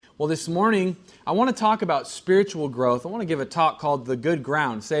Well, this morning, I want to talk about spiritual growth. I want to give a talk called The Good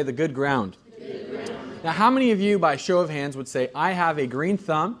Ground. Say, the good ground. Now, how many of you, by show of hands, would say, I have a green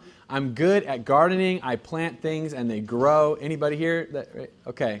thumb, I'm good at gardening, I plant things and they grow? Anybody here?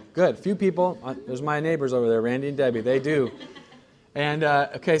 Okay, good. Few people. There's my neighbors over there, Randy and Debbie. They do. And,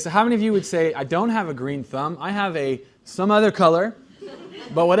 okay, so how many of you would say, I don't have a green thumb, I have some other color,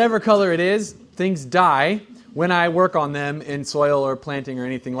 but whatever color it is, things die when I work on them in soil or planting or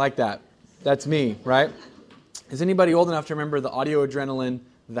anything like that. That's me, right? Is anybody old enough to remember the Audio Adrenaline,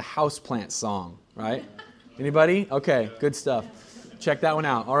 the Houseplant song, right? Anybody? Okay, good stuff. Check that one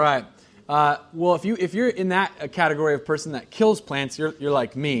out. All right. Well, if you're in that category of person that kills plants, you're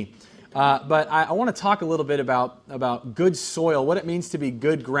like me. But I want to talk a little bit about good soil, what it means to be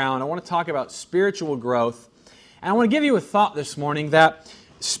good ground. I want to talk about spiritual growth. And I want to give you a thought this morning that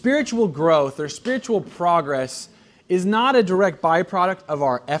spiritual growth or spiritual progress is not a direct byproduct of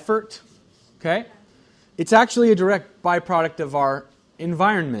our effort, okay? It's actually a direct byproduct of our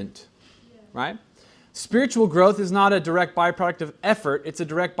environment, right? Spiritual growth is not a direct byproduct of effort, it's a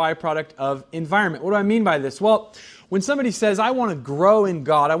direct byproduct of environment. What do I mean by this? Well, when somebody says, I want to grow in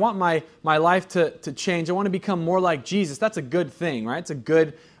God, I want my life to change, I want to become more like Jesus, that's a good thing, right? It's a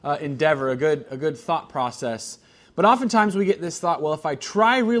good endeavor, a good thought process. But oftentimes we get this thought, well, if I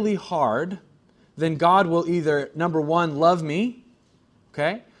try really hard, then God will either, number one, love me,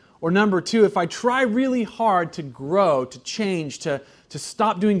 okay? Or number two, if I try really hard to grow, to change, to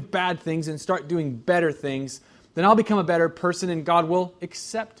stop doing bad things and start doing better things, then I'll become a better person and God will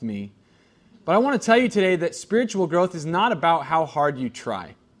accept me. But I want to tell you today that spiritual growth is not about how hard you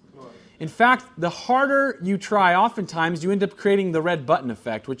try. In fact, the harder you try, oftentimes you end up creating the red button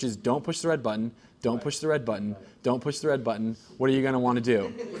effect, which is don't push the red button, don't push the red button, don't push the red button. What are you going to want to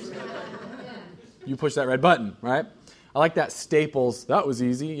do? You push that red button, right? I like that Staples. That was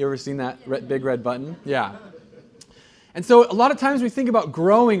easy. You ever seen that big red button? Yeah. And so a lot of times we think about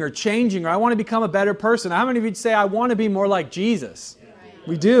growing or changing or I want to become a better person. How many of you say, I want to be more like Jesus?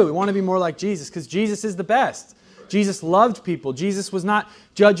 We do. We want to be more like Jesus because Jesus is the best. Jesus loved people. Jesus was not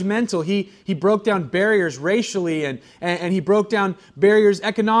judgmental. He broke down barriers racially and he broke down barriers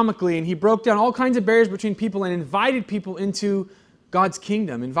economically and he broke down all kinds of barriers between people and invited people into God's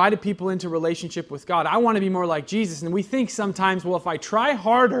kingdom, invited people into relationship with God. I want to be more like Jesus. And we think sometimes, well, if I try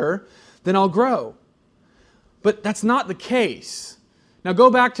harder, then I'll grow. But that's not the case. Now go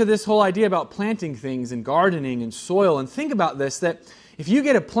back to this whole idea about planting things and gardening and soil and think about this, that if you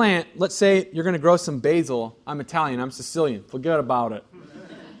get a plant, let's say you're going to grow some basil. I'm Italian, I'm Sicilian, forget about it.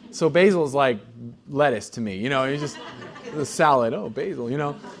 So basil is like lettuce to me, it's just the salad,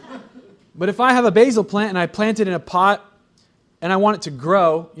 basil, But if I have a basil plant and I plant it in a pot and I want it to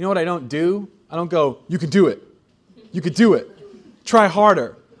grow, you know what I don't do? I don't go, you can do it. You could do it. Try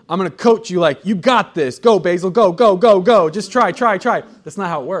harder. I'm going to coach you like, you got this. Go, basil, go, go, go, go. Just try. That's not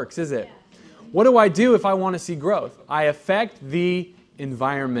how it works, is it? What do I do if I want to see growth? I affect the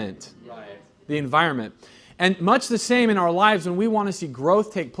environment. The environment. And much the same in our lives when we want to see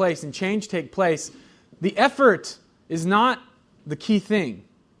growth take place and change take place, the effort is not the key thing.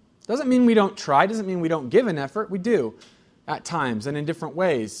 Doesn't mean we don't try, doesn't mean we don't give an effort. We do at times and in different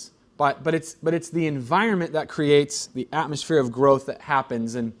ways. But it's the environment that creates the atmosphere of growth that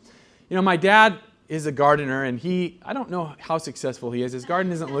happens. And my dad is a gardener, and I don't know how successful he is. His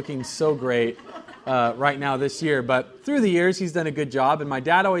garden isn't looking so great right now this year, but through the years he's done a good job. And my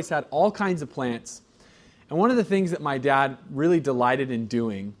dad always had all kinds of plants. And one of the things that my dad really delighted in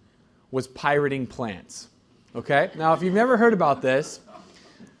doing was pirating plants. Okay? Now, if you've never heard about this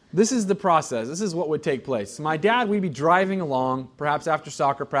is the process. This is what would take place. My dad, we'd be driving along, perhaps after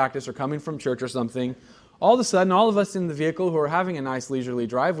soccer practice or coming from church or something. All of a sudden, all of us in the vehicle who are having a nice leisurely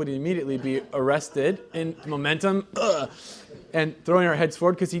drive would immediately be arrested in momentum and throwing our heads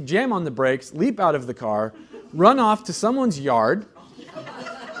forward because he'd jam on the brakes, leap out of the car, run off to someone's yard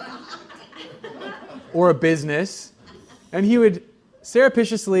or a business, and he would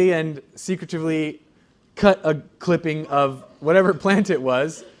surreptitiously and secretively cut a clipping of whatever plant it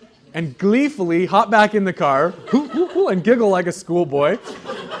was and gleefully hop back in the car and giggle like a schoolboy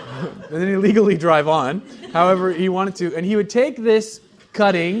and then illegally drive on however he wanted to. And he would take this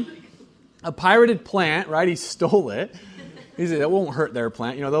cutting, a pirated plant, right? He stole it. He said, that won't hurt their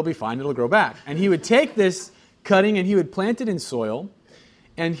plant. They'll be fine. It'll grow back. And he would take this cutting and he would plant it in soil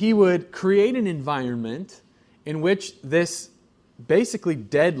and he would create an environment in which this basically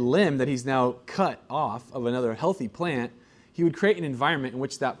dead limb that he's now cut off of another healthy plant, he would create an environment in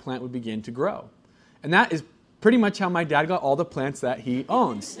which that plant would begin to grow. And that is pretty much how my dad got all the plants that he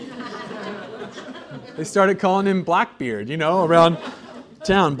owns. They started calling him Blackbeard, around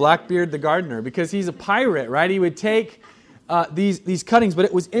town, Blackbeard the gardener, because he's a pirate, right? He would take these cuttings, but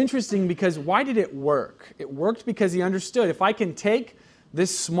it was interesting because why did it work? It worked because he understood if I can take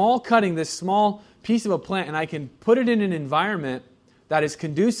this small cutting, this small piece of a plant, and I can put it in an environment that is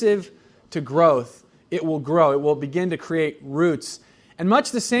conducive to growth, it will grow. It will begin to create roots. And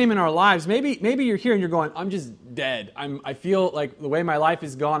much the same in our lives. Maybe you're here and you're going, I'm just dead. I feel like the way my life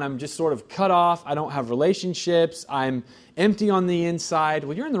is gone, I'm just sort of cut off. I don't have relationships. I'm empty on the inside.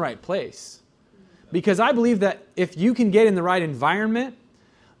 Well, you're in the right place. Because I believe that if you can get in the right environment,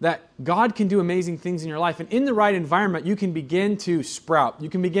 that God can do amazing things in your life. And in the right environment, you can begin to sprout. You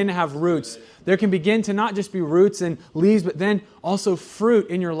can begin to have roots. There can begin to not just be roots and leaves, but then also fruit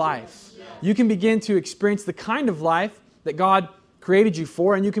in your life. You can begin to experience the kind of life that God created you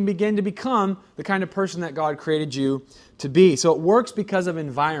for, and you can begin to become the kind of person that God created you to be. So it works because of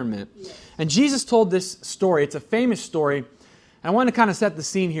environment. And Jesus told this story. It's a famous story. And I want to kind of set the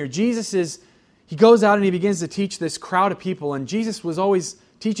scene here. He goes out and he begins to teach this crowd of people, and Jesus was always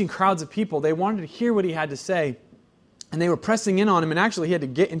teaching crowds of people. They wanted to hear what he had to say, and they were pressing in on him, and actually he had to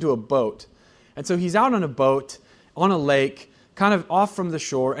get into a boat. And so he's out on a boat, on a lake, kind of off from the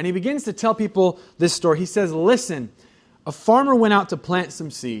shore, and he begins to tell people this story. He says, listen, a farmer went out to plant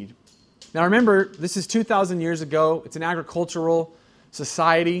some seed. Now remember, this is 2,000 years ago. It's an agricultural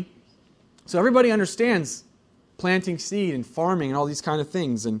society. So everybody understands planting seed and farming and all these kind of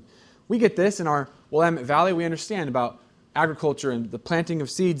things. And we get this in our Willamette Valley. We understand about agriculture and the planting of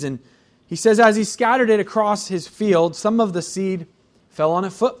seeds. And he says as he scattered it across his field, some of the seed fell on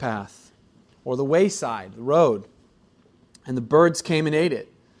a footpath or the wayside, the road. And the birds came and ate it.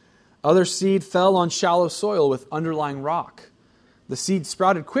 Other seed fell on shallow soil with underlying rock. The seed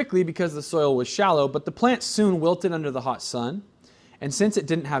sprouted quickly because the soil was shallow, but the plant soon wilted under the hot sun, and since it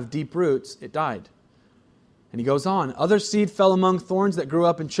didn't have deep roots, it died. And he goes on, other seed fell among thorns that grew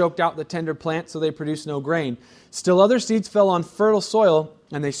up and choked out the tender plant, so they produced no grain. Still other seeds fell on fertile soil,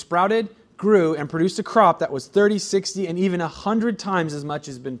 and they sprouted, grew, and produced a crop that was 30, 60, and even 100 times as much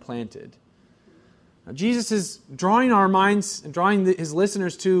as been planted. Now, Jesus is drawing our minds and drawing his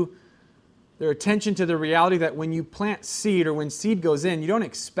listeners to their attention to the reality that when you plant seed or when seed goes in, you don't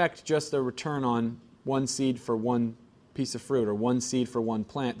expect just a return on one seed for one piece of fruit or one seed for one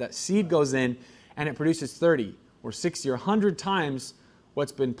plant. That seed goes in and it produces 30 or 60 or 100 times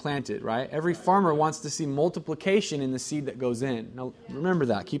what's been planted, right? Every farmer wants to see multiplication in the seed that goes in. Now, remember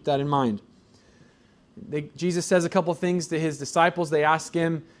that. Keep that in mind. Jesus says a couple things to his disciples. They ask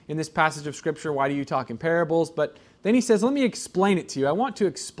him in this passage of Scripture, why do you talk in parables? But then he says, let me explain it to you. I want to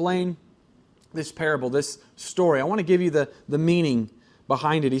explain this parable, this story. I want to give you the meaning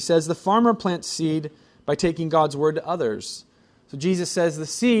behind it. He says, the farmer plants seed by taking God's word to others. So Jesus says the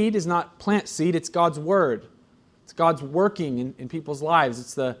seed is not plant seed, it's God's word. It's God's working in people's lives.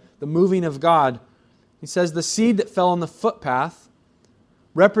 It's the moving of God. He says the seed that fell on the footpath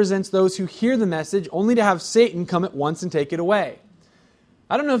represents those who hear the message only to have Satan come at once and take it away.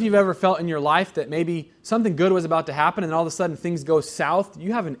 I don't know if you've ever felt in your life that maybe something good was about to happen and all of a sudden things go south.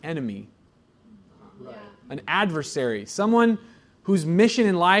 You have an enemy. An adversary, someone whose mission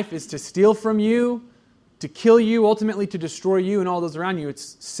in life is to steal from you, to kill you, ultimately to destroy you and all those around you.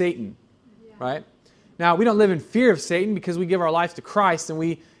 It's Satan, right? Now, we don't live in fear of Satan because we give our lives to Christ and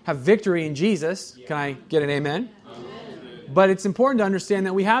we have victory in Jesus. Can I get an amen? Amen. But it's important to understand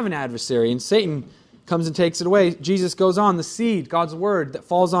that we have an adversary and Satan comes and takes it away. Jesus goes on, the seed, God's word that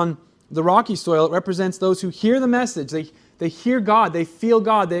falls on the rocky soil, it represents those who hear the message. They hear God, they feel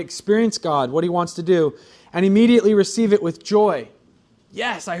God, they experience God, what He wants to do, and immediately receive it with joy.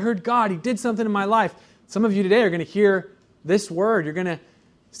 Yes, I heard God. He did something in my life. Some of you today are going to hear this word.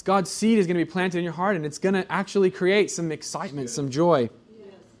 God's seed is going to be planted in your heart, and it's going to actually create some excitement, some joy.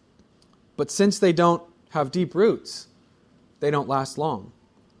 Yes. But since they don't have deep roots, they don't last long.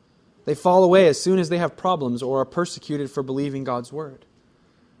 They fall away as soon as they have problems or are persecuted for believing God's word.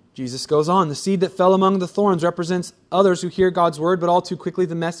 Jesus goes on, the seed that fell among the thorns represents others who hear God's word, but all too quickly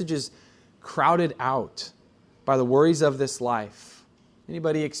the message is crowded out by the worries of this life.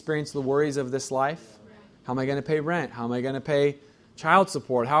 Anybody experience the worries of this life? How am I going to pay rent? How am I going to pay child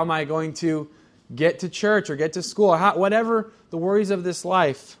support? How am I going to get to church or get to school? Whatever the worries of this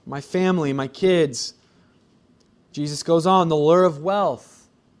life, my family, my kids. Jesus goes on, the lure of wealth,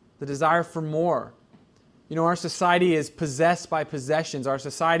 the desire for more. You know, our society is possessed by possessions. Our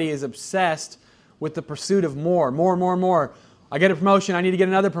society is obsessed with the pursuit of more. I get a promotion, I need to get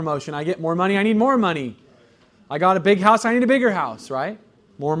another promotion. I get more money, I need more money. I got a big house, I need a bigger house, right?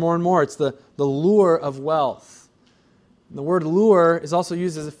 More and more. It's the lure of wealth. And the word lure is also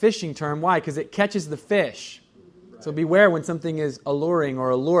used as a fishing term. Why? Because it catches the fish. So beware when something is alluring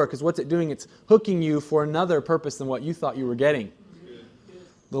or a lure, because what's it doing? It's hooking you for another purpose than what you thought you were getting.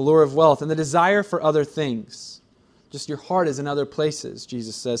 The lure of wealth and the desire for other things. Just your heart is in other places,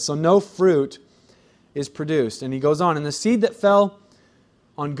 Jesus says. So no fruit is produced. And he goes on, and the seed that fell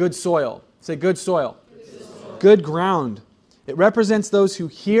on good soil. Say good soil. Good ground. It represents those who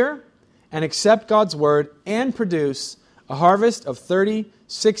hear and accept God's word and produce a harvest of 30,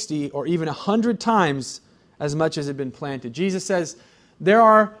 60, or even 100 times as much as had been planted. Jesus says there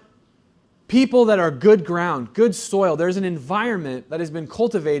are people that are good ground, good soil. There's an environment that has been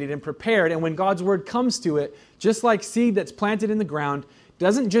cultivated and prepared, and when God's word comes to it, just like seed that's planted in the ground,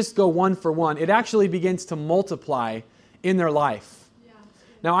 doesn't just go one for one. It actually begins to multiply in their life. Yeah.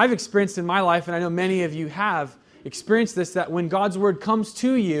 Now, I've experienced in my life, and I know many of you have experienced this, that when God's word comes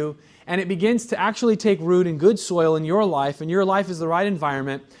to you and it begins to actually take root in good soil in your life, and your life is the right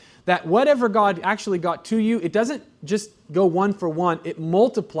environment, that whatever God actually got to you, it doesn't just go one for one. It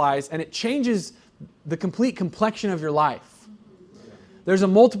multiplies and it changes the complete complexion of your life. There's a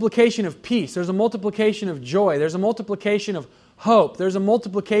multiplication of peace. There's a multiplication of joy. There's a multiplication of hope. There's a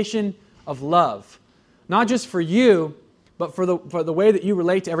multiplication of love. Not just for you, but for the way that you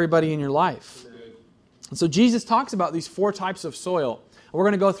relate to everybody in your life. And so Jesus talks about these 4 types of soil. We're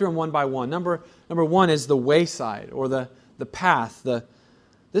going to go through them one by one. Number one is the wayside, or the path.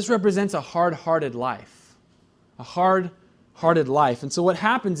 This represents a hard-hearted life. A hard-hearted life. And so what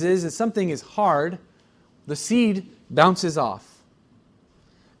happens is, if something is hard, the seed bounces off.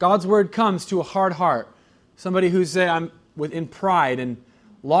 God's word comes to a hard heart. Somebody who's, say, I'm in pride and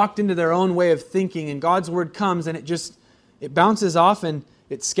locked into their own way of thinking, and God's word comes and it bounces off and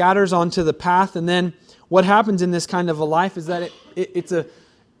it scatters onto the path. And then what happens in this kind of a life is that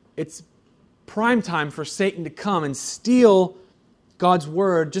it's prime time for Satan to come and steal God's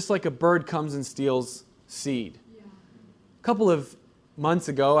word, just like a bird comes and steals seed. Yeah. A couple of months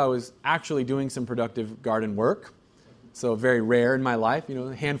ago, I was actually doing some productive garden work. So very rare in my life,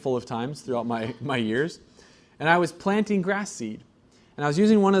 a handful of times throughout my years. And I was planting grass seed. And I was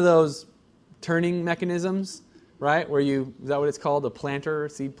using one of those turning mechanisms, right? Is that what it's called? A planter,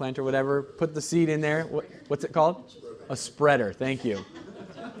 seed planter, whatever. Put the seed in there. What's it called? A spreader. Thank you.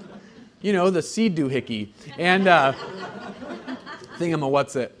 The seed doohickey. And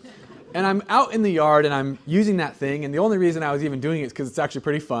what's-it. And I'm out in the yard and I'm using that thing. And the only reason I was even doing it is because it's actually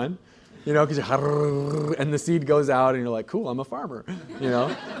pretty fun. Because and the seed goes out and you're like, cool, I'm a farmer.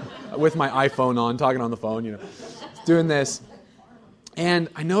 With my iPhone on, talking on the phone, doing this. And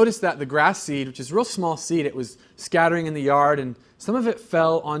I noticed that the grass seed, which is a real small seed, it was scattering in the yard, and some of it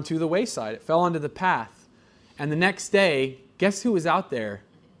fell onto the wayside. It fell onto the path. And the next day, guess who was out there?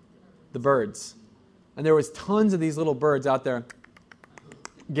 The birds. And there was tons of these little birds out there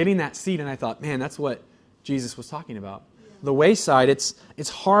getting that seed, and I thought, man, that's what Jesus was talking about. The wayside, it's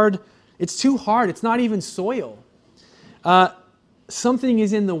hard. It's too hard. It's not even soil. Something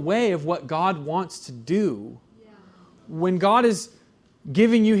is in the way of what God wants to do. When God is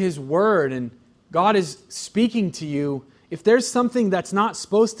giving you His word and God is speaking to you, if there's something that's not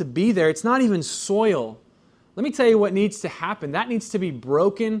supposed to be there, it's not even soil. Let me tell you what needs to happen. That needs to be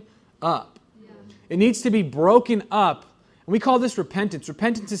broken up. It needs to be broken up. And we call this repentance.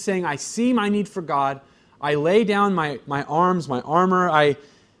 Repentance is saying, I see my need for God. I lay down my arms, my armor.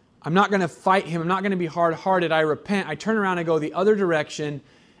 I'm not going to fight Him. I'm not going to be hard-hearted. I repent. I turn around and go the other direction.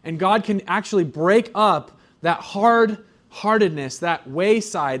 And God can actually break up that hard-heartedness, that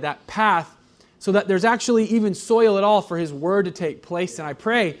wayside, that path, so that there's actually even soil at all for His word to take place. And I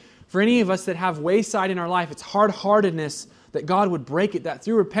pray for any of us that have wayside in our life, it's hard-heartedness, that God would break it, that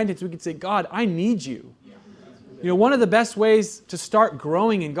through repentance we could say, God, I need you. One of the best ways to start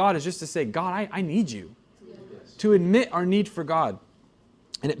growing in God is just to say, God, I need you. To admit our need for God.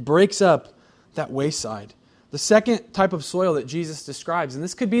 And it breaks up that wayside. The second type of soil that Jesus describes, and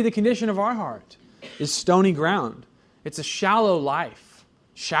this could be the condition of our heart, is stony ground. It's a shallow life.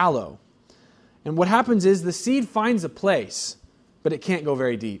 Shallow. And what happens is the seed finds a place, but it can't go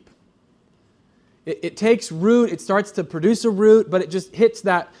very deep. It takes root, it starts to produce a root, but it just hits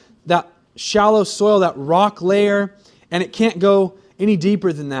that shallow soil, that rock layer, and it can't go any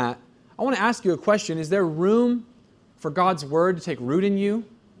deeper than that. I want to ask you a question. Is there room for God's word to take root in you?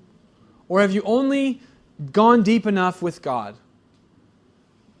 Or have you only gone deep enough with God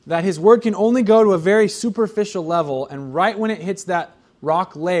that His word can only go to a very superficial level, and right when it hits that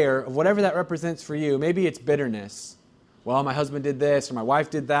rock layer of whatever that represents for you, maybe it's bitterness. Well, my husband did this, or my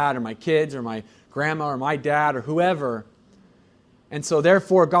wife did that, or my kids, or my grandma, or my dad, or whoever. And so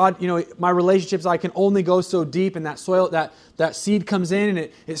therefore, God, my relationships, I can only go so deep in that soil, that seed comes in and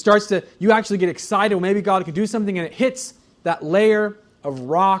it starts to, you actually get excited. Well, maybe God can do something, and it hits that layer of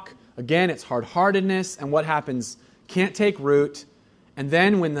rock. Again, it's hard-heartedness, and what happens? Can't take root. And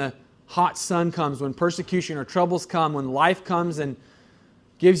then when the hot sun comes, when persecution or troubles come, when life comes and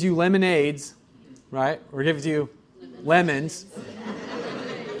gives you lemonades, right? Or gives you lemons.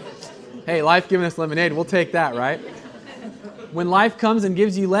 Hey, life giving us lemonade, we'll take that, right? When life comes and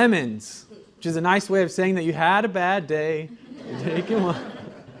gives you lemons, which is a nice way of saying that you had a bad day, take one,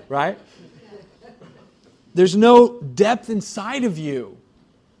 right? There's no depth inside of you.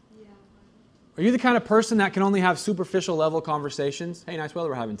 Are you the kind of person that can only have superficial level conversations? Hey, nice weather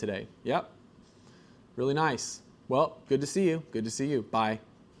we're having today. Yep. Really nice. Well, good to see you. Good to see you. Bye.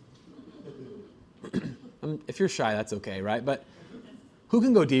 If you're shy, that's okay, right? But who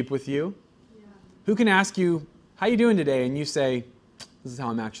can go deep with you? Who can ask you, how you doing today? And you say, this is how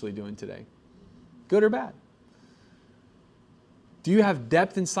I'm actually doing today. Good or bad? Do you have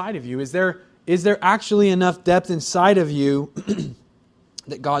depth inside of you? Is there actually enough depth inside of you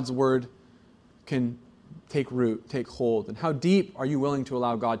that God's Word can take root, take hold? And how deep are you willing to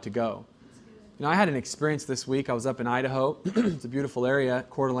allow God to go? I had an experience this week. I was up in Idaho. It's a beautiful area,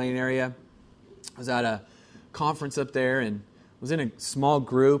 Coeur d'Alene area. I was at a conference up there and was in a small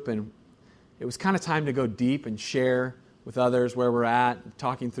group, and it was kind of time to go deep and share with others where we're at,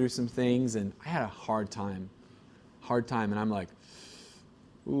 talking through some things, and I had a hard time, and I'm like,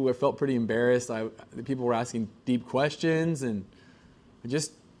 ooh, I felt pretty embarrassed. The people were asking deep questions, and I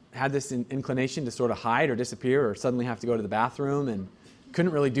just had this inclination to sort of hide or disappear or suddenly have to go to the bathroom, and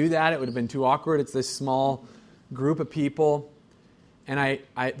couldn't really do that. It would have been too awkward. It's this small group of people, and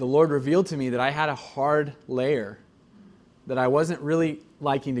the Lord revealed to me that I had a hard layer, that I wasn't really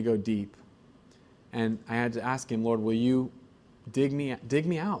liking to go deep. And I had to ask Him, Lord, will you dig me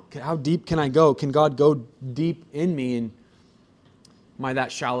out? How deep can I go? Can God go deep in me? And am I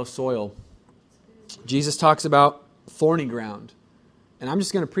that shallow soil? Jesus talks about thorny ground. And I'm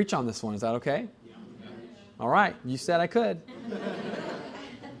just going to preach on this one. Is that okay? Yeah. All right. You said I could.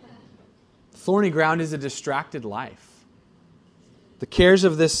 Thorny ground is a distracted life. The cares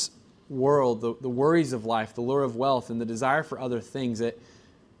of this world, the worries of life, the lure of wealth, and the desire for other things, it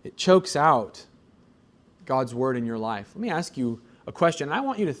chokes out God's Word in your life. Let me ask you a question. I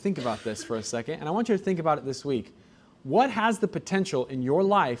want you to think about this for a second, and I want you to think about it this week. What has the potential in your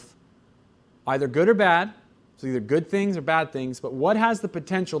life, either good or bad, so either good things or bad things, but what has the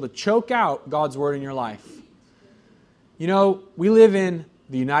potential to choke out God's Word in your life? We live in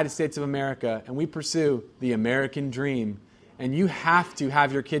the United States of America, and we pursue the American dream. And you have to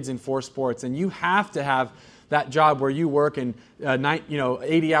have your kids in 4 sports, and you have to have that job where you work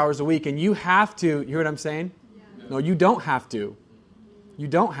 80 hours a week, and you have to, you hear what I'm saying? Yeah. No, you don't have to. You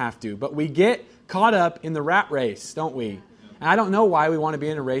don't have to. But we get caught up in the rat race, don't we? And I don't know why we want to be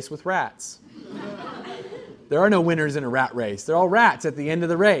in a race with rats. There are no winners in a rat race. They're all rats at the end of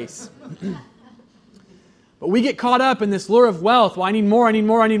the race. But we get caught up in this lure of wealth. Well, I need more, I need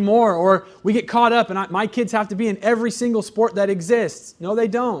more, I need more. Or we get caught up and my kids have to be in every single sport that exists. No, they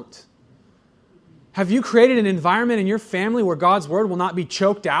don't. Have you created an environment in your family where God's Word will not be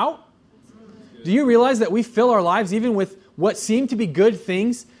choked out? Do you realize that we fill our lives even with what seem to be good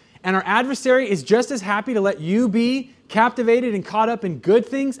things, and our adversary is just as happy to let you be captivated and caught up in good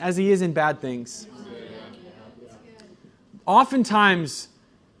things as he is in bad things? Oftentimes,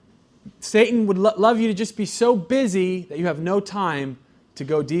 Satan would love you to just be so busy that you have no time to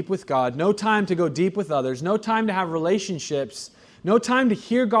go deep with God, no time to go deep with others, no time to have relationships, no time to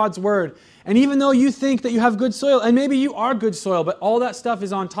hear God's Word. And even though you think that you have good soil, and maybe you are good soil, but all that stuff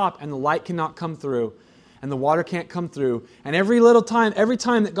is on top, and the light cannot come through, and the water can't come through. And every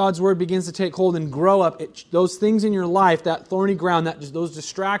time that God's Word begins to take hold and grow up, those things in your life, that thorny ground, those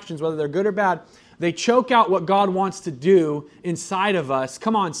distractions, whether they're good or bad, they choke out what God wants to do inside of us.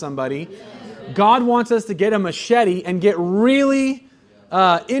 Come on, somebody. God wants us to get a machete and get really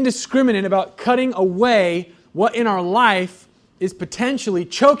indiscriminate about cutting away what in our life is potentially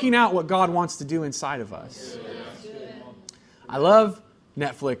choking out what God wants to do inside of us. I love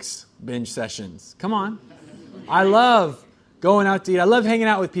Netflix binge sessions. Come on. I love going out to eat. I love hanging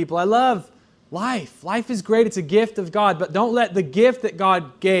out with people. I love life. Life is great. It's a gift of God. But don't let the gift that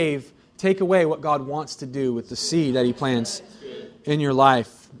God gave take away what God wants to do with the seed that He plants in your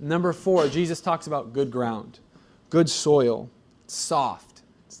life. Number 4, Jesus talks about good ground. Good soil. It's soft.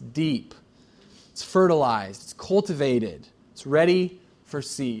 It's deep. It's fertilized. It's cultivated. It's ready for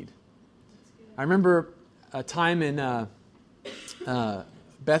seed. I remember a time in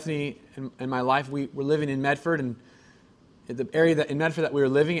Bethany in my life. We were living in Medford, and the area that in Medford that we were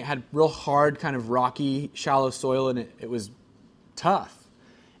living, it had real hard, kind of rocky, shallow soil, and it was tough.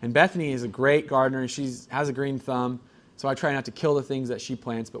 And Bethany is a great gardener, and she has a green thumb, so I try not to kill the things that she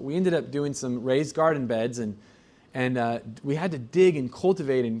plants. But we ended up doing some raised garden beds, and we had to dig and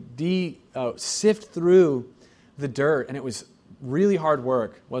cultivate and sift through the dirt, and it was really hard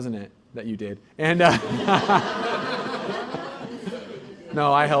work, wasn't it, that you did? And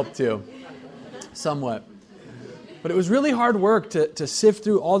no, I helped too, somewhat. But it was really hard work to sift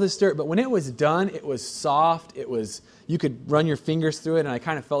through all this dirt. But when it was done, it was soft. You could run your fingers through it, and I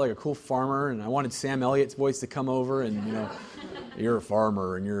kind of felt like a cool farmer. And I wanted Sam Elliott's voice to come over, and you're a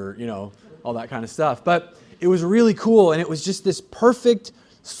farmer, and you're all that kind of stuff. But it was really cool, and it was just this perfect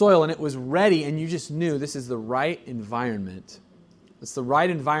soil, and it was ready, and you just knew this is the right environment. It's the right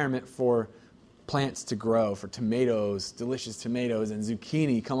environment for plants to grow, for tomatoes, delicious tomatoes, and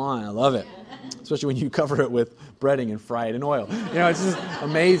zucchini. Come on, I love it. Especially when you cover it with breading and fry it in oil. It's just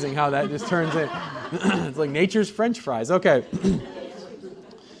amazing how that just turns in. It's like nature's French fries. Okay.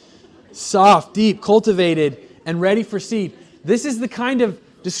 Soft, deep, cultivated, and ready for seed. This is the kind of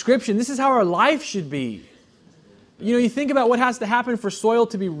description. This is how our life should be. You think about what has to happen for soil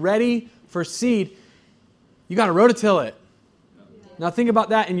to be ready for seed. You got to rototill it. Now think about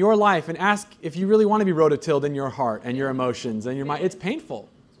that in your life and ask if you really want to be rototilled in your heart and your emotions and your mind. It's painful.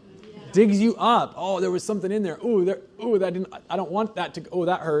 Digs you up. Oh, there was something in there. I don't want that to go. Oh,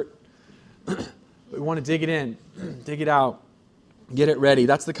 that hurt. We want to dig it in, dig it out, get it ready.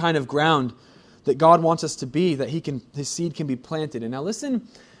 That's the kind of ground that God wants us to be, that His seed can be planted. And now listen,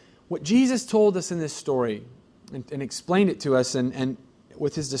 what Jesus told us in this story and explained it to us and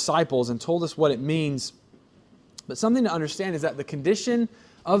with His disciples and told us what it means. But something to understand is that the condition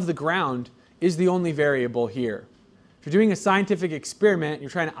of the ground is the only variable here. If you're doing a scientific experiment, you're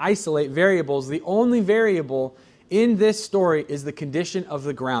trying to isolate variables, the only variable in this story is the condition of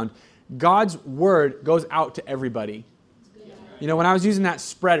the ground. God's word goes out to everybody. When I was using that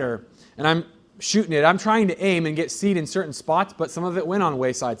spreader and I'm shooting it, I'm trying to aim and get seed in certain spots, but some of it went on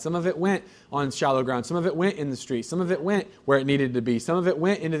wayside, some of it went on shallow ground, some of it went in the street, some of it went where it needed to be, some of it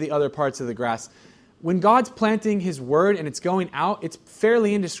went into the other parts of the grass. When God's planting His word and it's going out, it's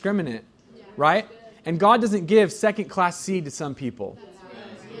fairly indiscriminate, right? And God doesn't give second-class seed to some people.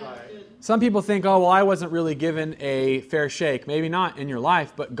 Some people think, oh, well, I wasn't really given a fair shake. Maybe not in your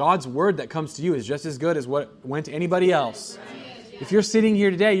life, but God's word that comes to you is just as good as what went to anybody else. If you're sitting here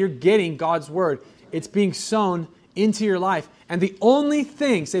today, you're getting God's word. It's being sown into your life. And the only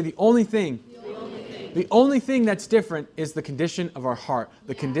thing, say the only thing. The only thing that's different is the condition of our heart,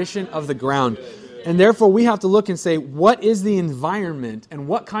 the condition of the ground. And therefore, we have to look and say, what is the environment and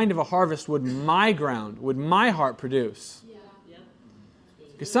what kind of a harvest would my ground, would my heart produce?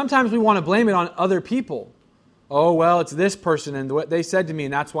 Because sometimes we want to blame it on other people. Oh, well, it's this person and what they said to me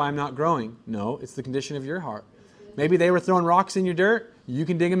and that's why I'm not growing. No, it's the condition of your heart. Maybe they were throwing rocks in your dirt. You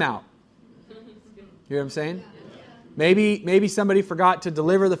can dig them out. You hear what I'm saying? Maybe somebody forgot to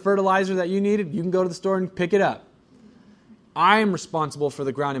deliver the fertilizer that you needed. You can go to the store and pick it up. I am responsible for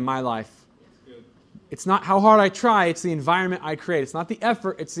the ground in my life. It's not how hard I try, it's the environment I create. It's not the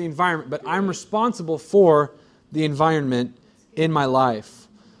effort, it's the environment. But I'm responsible for the environment in my life.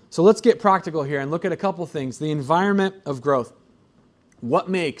 So let's get practical here and look at a couple things. The environment of growth. What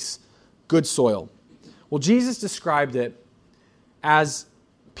makes good soil? Well, Jesus described it as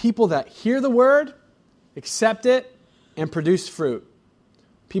people that hear the word, accept it, and produce fruit.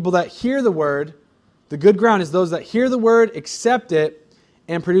 People that hear the word, the good ground is those that hear the word, accept it,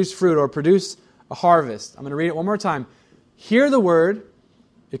 and produce fruit or produce a harvest. I'm going to read it one more time. Hear the word,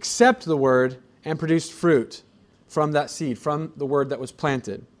 accept the word, and produce fruit from that seed, from the word that was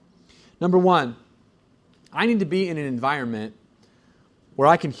planted. Number one, I need to be in an environment where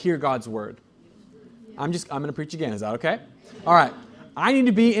I can hear God's word. I'm going to preach again. Is that okay? All right. I need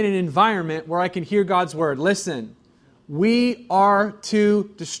to be in an environment where I can hear God's word. Listen, we are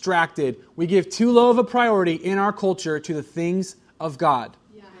too distracted. We give too low of a priority in our culture to the things of God.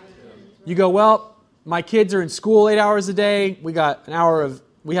 You go, well, my kids are in school 8 hours a day. We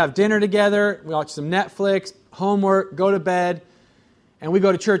have dinner together. We watch some Netflix, homework, go to bed, and we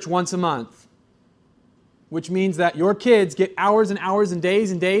go to church once a month. Which means that your kids get hours and hours and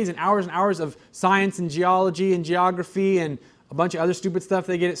days and hours of science and geology and geography and a bunch of other stupid stuff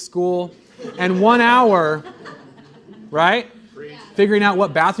they get at school. And 1 hour, right? Figuring out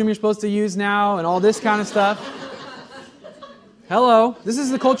what bathroom you're supposed to use now and all this kind of stuff. Hello, this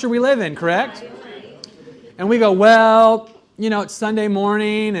is the culture we live in, correct? And we go, well, it's Sunday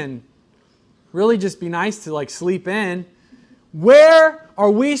morning and really just be nice to sleep in. Where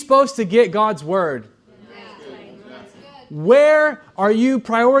are we supposed to get God's word? Where are you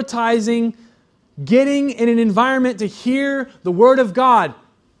prioritizing getting in an environment to hear the Word of God?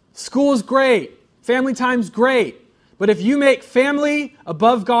 School's great. Family time's great. But if you make family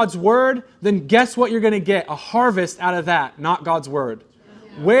above God's Word, then guess what you're going to get? A harvest out of that, not God's Word.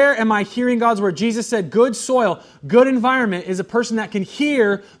 Where am I hearing God's Word? Jesus said good soil, good environment is a person that can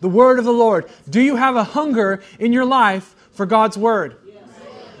hear the Word of the Lord. Do you have a hunger in your life for God's Word?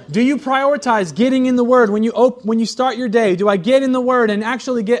 Do you prioritize getting in the Word when you start your day? Do I get in the Word and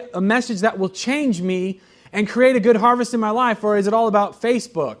actually get a message that will change me and create a good harvest in my life? Or is it all about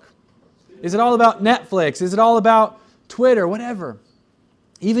Facebook? Is it all about Netflix? Is it all about Twitter? Whatever.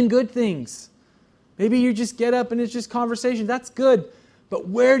 Even good things. Maybe you just get up and it's just conversation. That's good. But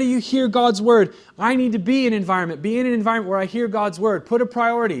where do you hear God's Word? I need to be in an environment where I hear God's Word. Put a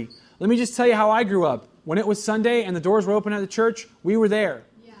priority. Let me just tell you how I grew up. When it was Sunday and the doors were open at the church, we were there.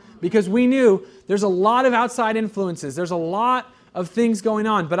 Because we knew there's a lot of outside influences. There's a lot of things going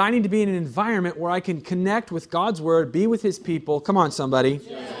on. But I need to be in an environment where I can connect with God's Word, be with His people. Come on, somebody.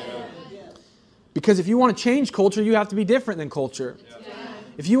 Because if you want to change culture, you have to be different than culture.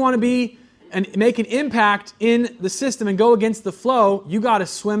 If you want to be and make an impact in the system and go against the flow, you got to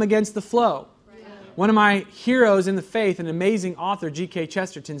swim against the flow. One of my heroes in the faith, an amazing author, G.K.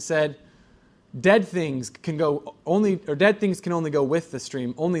 Chesterton, said, dead things can only go with the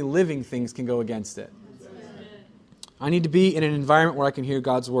stream. Only living things can go against it. I need to be in an environment where I can hear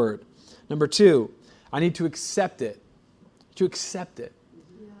God's Word. Number 2, I need to accept it. To accept it.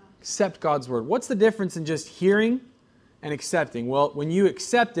 Accept God's Word. What's the difference in just hearing and accepting? Well, when you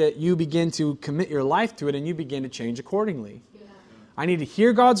accept it, you begin to commit your life to it and you begin to change accordingly. I need to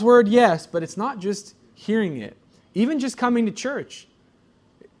hear God's Word, yes, but it's not just hearing it. Even just coming to church.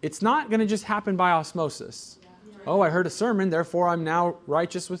 It's not going to just happen by osmosis. Oh, I heard a sermon, therefore I'm now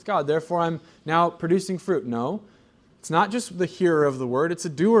righteous with God. Therefore I'm now producing fruit. No, it's not just the hearer of the Word, it's a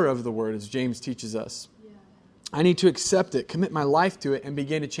doer of the Word, as James teaches us. I need to accept it, commit my life to it, and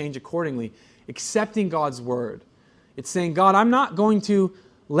begin to change accordingly. Accepting God's Word. It's saying, God, I'm not going to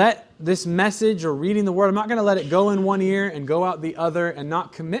let this message or reading the Word, I'm not going to let it go in one ear and go out the other and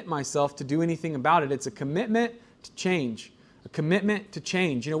not commit myself to do anything about it. It's a commitment to change. A commitment to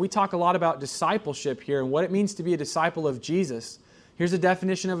change. You know, we talk a lot about discipleship here and what it means to be a disciple of Jesus. Here's a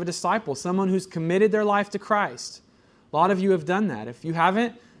definition of a disciple. Someone who's committed their life to Christ. A lot of you have done that. If you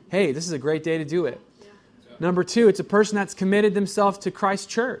haven't, hey, this is a great day to do it. Number 2, it's a person that's committed themselves to Christ's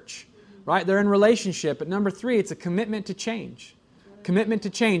church. Right? They're in relationship. But number 3, it's a commitment to change. Commitment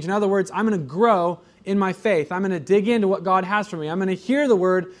to change. In other words, I'm going to grow in my faith. I'm going to dig into what God has for me. I'm going to hear the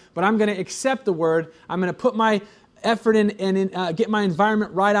Word, but I'm going to accept the Word. I'm going to put my effort in and get my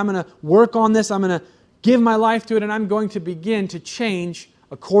environment right. I'm going to work on this. I'm going to give my life to it, and I'm going to begin to change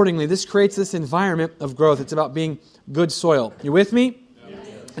accordingly. This creates this environment of growth. It's about being good soil. You with me? Yes.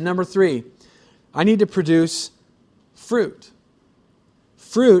 And number 3, I need to produce fruit.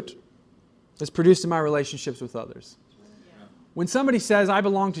 Fruit is produced in my relationships with others. When somebody says, I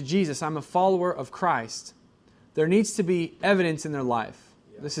belong to Jesus, I'm a follower of Christ, there needs to be evidence in their life.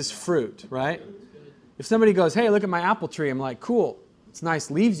 This is fruit, right? If somebody goes, hey, look at my apple tree, I'm like, cool. It's nice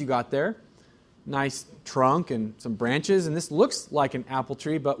leaves you got there. Nice trunk and some branches. And this looks like an apple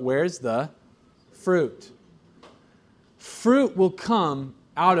tree, but where's the fruit? Fruit will come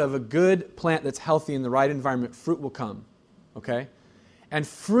out of a good plant that's healthy in the right environment. Fruit will come, okay? And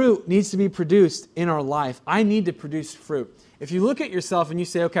fruit needs to be produced in our life. I need to produce fruit. If you look at yourself and you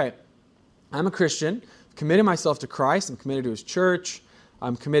say, okay, I'm a Christian, I've committed myself to Christ, I'm committed to His church,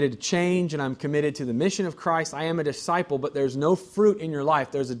 I'm committed to change, and I'm committed to the mission of Christ, I am a disciple, but there's no fruit in your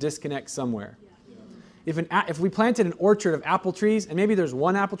life, there's a disconnect somewhere. If we planted an orchard of apple trees, and maybe there's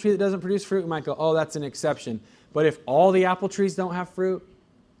one apple tree that doesn't produce fruit, we might go, oh, that's an exception. But if all the apple trees don't have fruit,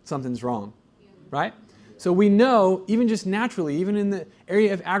 something's wrong, right? So we know, even just naturally, even in the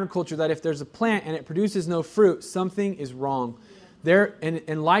area of agriculture, that if there's a plant and it produces no fruit, something is wrong.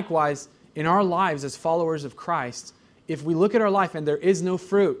 And likewise, in our lives as followers of Christ, if we look at our life and there is no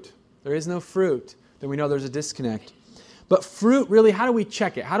fruit, then we know there's a disconnect. But fruit, really, how do we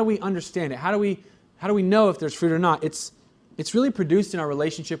check it? How do we understand it? How do we know if there's fruit or not? It's really produced in our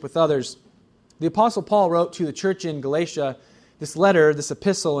relationship with others. The Apostle Paul wrote to the church in Galatia this letter, this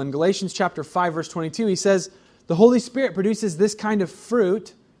epistle, in Galatians chapter 5, verse 22, he says, the Holy Spirit produces this kind of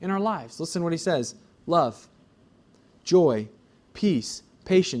fruit in our lives. Listen to what he says. Love, joy, peace,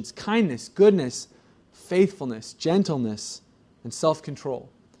 patience, kindness, goodness, faithfulness, gentleness, and self-control.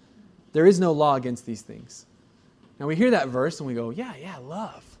 There is no law against these things. Now we hear that verse and we go, yeah,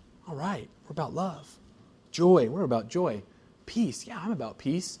 love. All right, we're about love. Joy, we're about joy. Peace, yeah, I'm about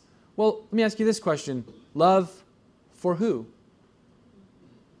peace. Well, let me ask you this question. Love, for who?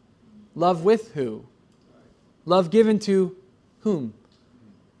 Love with who? Love given to whom?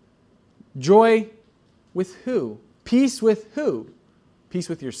 Joy with who? Peace with who? Peace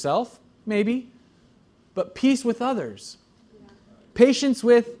with yourself, maybe, but peace with others. Patience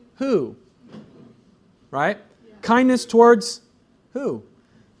with who? Right? Kindness towards who?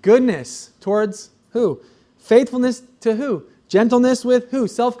 Goodness towards who? Faithfulness to who? Gentleness with who?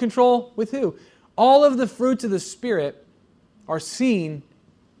 Self-control with who? All of the fruits of the Spirit are seen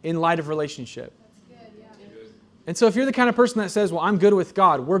in light of relationship. And so if you're the kind of person that says, well, I'm good with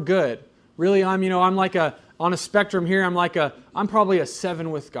God, we're good. Really, I'm on a spectrum here, I'm probably a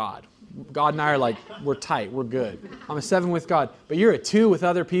 7 with God. God and I are we're tight, we're good. I'm a 7 with God. But you're a 2 with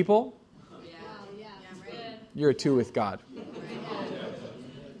other people? You're a 2 with God.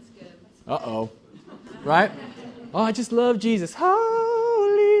 Uh-oh. Right? Oh, I just love Jesus.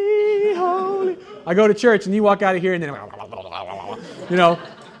 Holy, holy. I go to church and you walk out of here and then,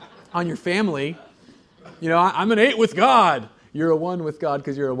 on your family, I'm an 8 with God. You're a 1 with God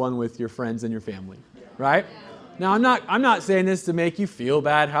because you're a 1 with your friends and your family. Right? Now, I'm not saying this to make you feel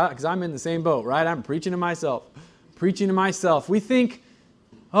bad because I'm in the same boat, right? I'm preaching to myself. We think,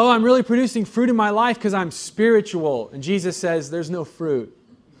 oh, I'm really producing fruit in my life because I'm spiritual. And Jesus says there's no fruit.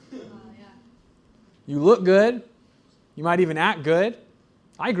 You look good. You might even act good.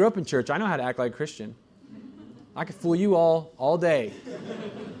 I grew up in church. I know how to act like a Christian. I can fool you all day.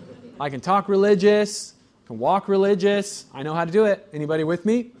 I can talk religious. I can walk religious. I know how to do it. Anybody with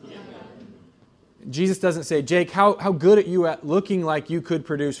me? Jesus doesn't say, Jake, how good are you at looking like you could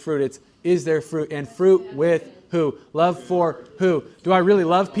produce fruit? It's, is there fruit? And fruit with who? Love for who? Do I really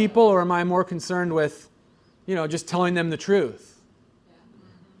love people, or am I more concerned with, just telling them the truth?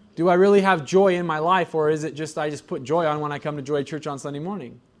 Do I really have joy in my life, or is it just I just put joy on when I come to Joy Church on Sunday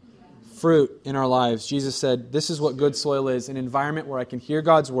morning? Fruit in our lives. Jesus said, this is what good soil is, an environment where I can hear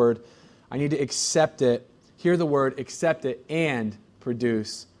God's word. I need to accept it, hear the word, accept it, and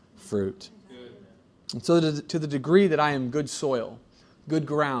produce fruit. And so to the degree that I am good soil, good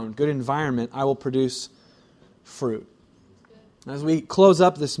ground, good environment, I will produce fruit. As we close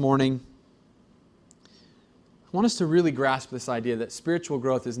up this morning, I want us to really grasp this idea that spiritual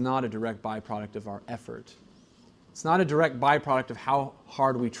growth is not a direct byproduct of our effort. It's not a direct byproduct of how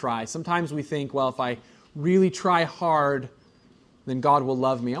hard we try. Sometimes we think, well, if I really try hard, then God will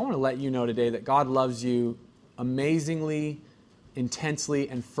love me. I want to let you know today that God loves you amazingly, intensely,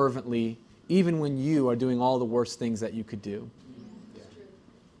 and fervently, even when you are doing all the worst things that you could do.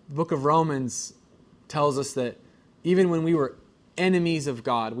 The book of Romans tells us that even when we were enemies of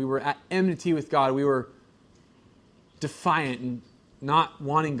God, we were at enmity with God, we were defiant and not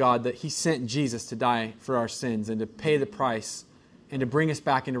wanting God, that He sent Jesus to die for our sins and to pay the price and to bring us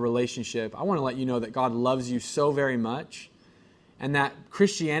back into relationship. I want to let you know that God loves you so very much, and that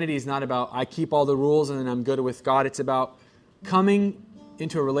Christianity is not about I keep all the rules and then I'm good with God. It's about coming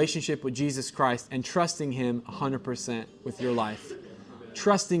into a relationship with Jesus Christ and trusting Him 100% with your life.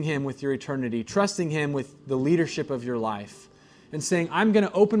 Trusting Him with your eternity. Trusting Him with the leadership of your life. And saying, I'm going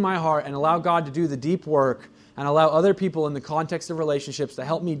to open my heart and allow God to do the deep work and allow other people in the context of relationships to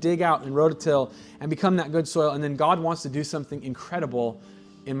help me dig out and rototill and become that good soil. And then God wants to do something incredible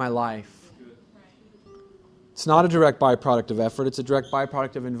in my life. It's not a direct byproduct of effort. It's a direct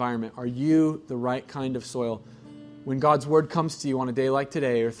byproduct of environment. Are you the right kind of soil? When God's Word comes to you on a day like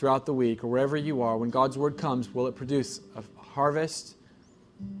today or throughout the week or wherever you are, when God's Word comes, will it produce a harvest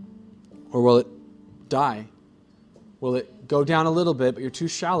or will it die? Will it go down a little bit, but you're too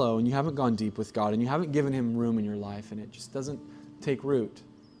shallow and you haven't gone deep with God and you haven't given Him room in your life and it just doesn't take root?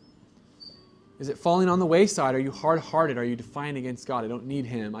 Is it falling on the wayside? Are you hard-hearted? Are you defiant against God? I don't need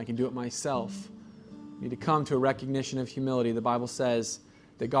Him. I can do it myself. You need to come to a recognition of humility. The Bible says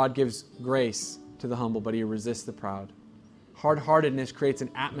that God gives grace to the humble, but He resists the proud. Hard-heartedness creates an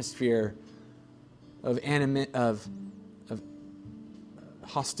atmosphere of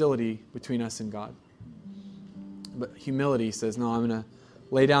hostility between us and God. But humility says, no, I'm going to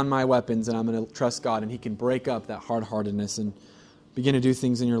lay down my weapons and I'm going to trust God, and He can break up that hard-heartedness and begin to do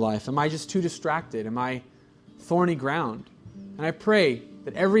things in your life. Am I just too distracted? Am I thorny ground? And I pray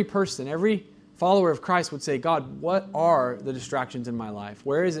that every person, every follower of Christ would say, God, what are the distractions in my life?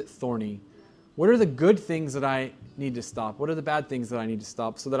 Where is it thorny? What are the good things that I need to stop? What are the bad things that I need to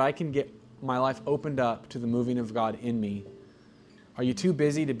stop so that I can get my life opened up to the moving of God in me? Are you too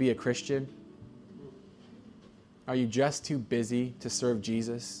busy to be a Christian? Are you just too busy to serve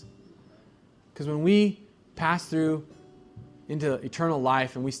Jesus? Because when we pass through into eternal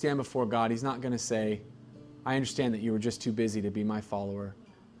life and we stand before God, He's not going to say, I understand that you were just too busy to be my follower.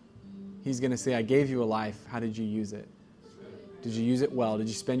 He's going to say, I gave you a life. How did you use it? Did you use it well? Did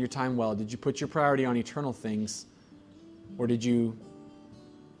you spend your time well? Did you put your priority on eternal things? Or did you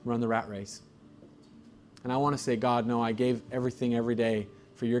run the rat race? And I want to say, God, no, I gave everything every day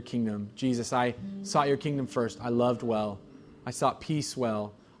for your kingdom. Jesus, I sought your kingdom first. I loved well. I sought peace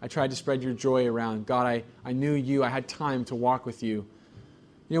well. I tried to spread your joy around. God, I knew you. I had time to walk with you.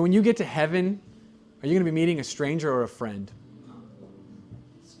 You know, when you get to heaven, are you going to be meeting a stranger or a friend?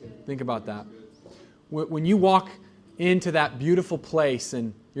 Think about that. When you walk into that beautiful place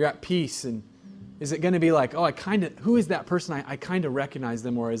and you're at peace, and is it going to be like, oh, who is that person? I kind of recognize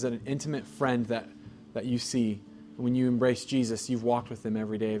them, or is it an intimate friend that you see? And when you embrace Jesus, you've walked with him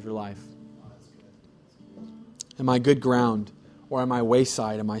every day of your life. Am I good ground, or am I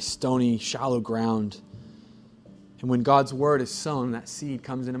wayside? Am I stony, shallow ground? And when God's word is sown, that seed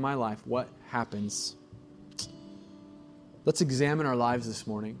comes into my life, what happens? Let's examine our lives this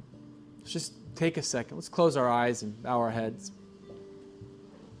morning. Let's just take a second. Let's close our eyes and bow our heads.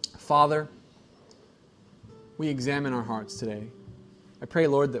 Father, we examine our hearts today. I pray,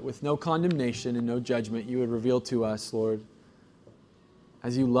 Lord, that with no condemnation and no judgment, you would reveal to us, Lord,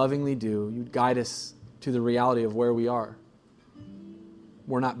 as you lovingly do, you'd guide us to the reality of where we are.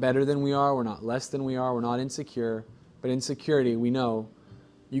 We're not better than we are. We're not less than we are. We're not insecure. But in security, we know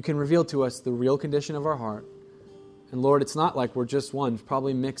you can reveal to us the real condition of our heart. And Lord, it's not like we're just one,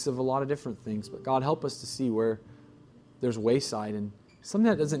 probably a mix of a lot of different things. But God, help us to see where there's wayside and something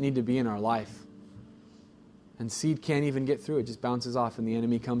that doesn't need to be in our life. And seed can't even get through. It just bounces off and the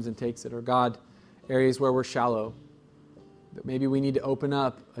enemy comes and takes it. Or God, areas where we're shallow. But maybe we need to open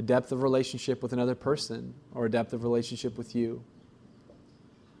up a depth of relationship with another person or a depth of relationship with you.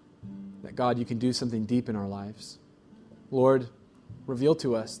 That God, you can do something deep in our lives. Lord, reveal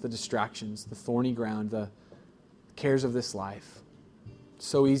to us the distractions, the thorny ground, the cares of this life. It's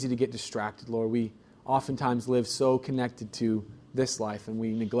so easy to get distracted, Lord. We oftentimes live so connected to this life and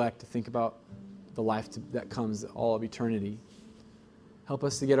we neglect to think about the life that comes all of eternity. Help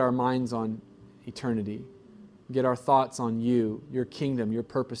us to get our minds on eternity. Get our thoughts on you, your kingdom, your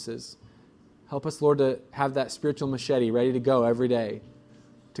purposes. Help us, Lord, to have that spiritual machete ready to go every day.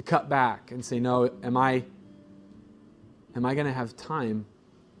 To cut back and say, no, am I going to have time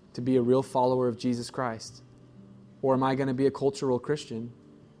to be a real follower of Jesus Christ? Or am I going to be a cultural Christian?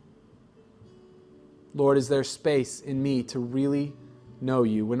 Lord, is there space in me to really know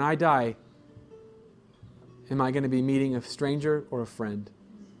you? When I die, am I going to be meeting a stranger or a friend?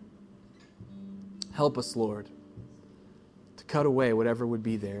 Help us, Lord, to cut away whatever would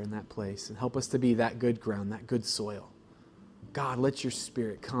be there in that place and help us to be that good ground, that good soil. God, let your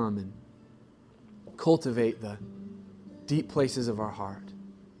Spirit come and cultivate the deep places of our heart.